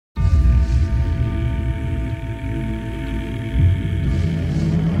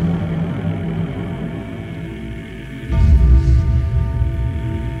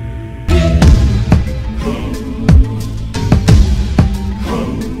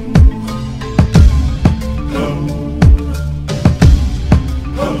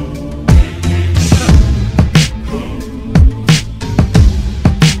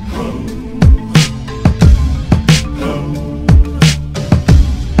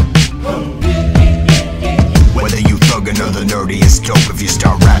If you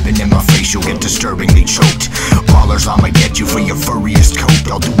start rapping in my face, you'll get disturbingly choked. Ballers, I'ma get you for your furriest coat.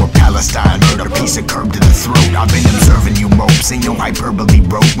 I'll do a Palestine murder, piece of curb to the throat. I've been observing you mopes, ain't no hyperbole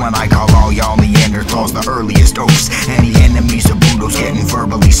broke. When I call all y'all Neanderthals the earliest oafs. Any enemies of Budo's getting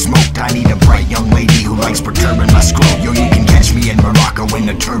verbally smoked. I need a bright young lady who likes perturbing my scrote. Yo, you can catch me in Morocco in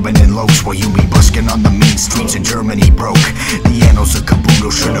a turban and loafs, while you be busking on the mean streets of Germany broke. The annals of Kabuto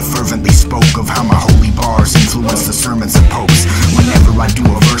should have fervently spoke of how my holy bars influence the sermons of popes. Whenever I do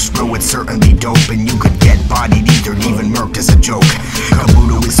a verse, bro, it's certainly dope, and you could get bodied either, even murked as a joke.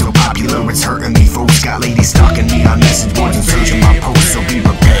 Kabuto is so popular, it's hurting me, folks. Got ladies stalking me on message boards and searching my posts, so be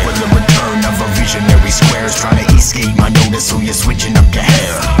prepared for the return of a visionary squares, trying to escape my notice, so you're switching up your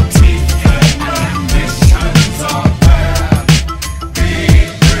hair.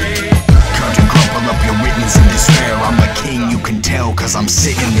 Curtain crumple up your witness in despair. I'm the king, you can tell, cause I'm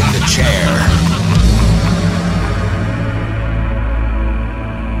sitting in the chair.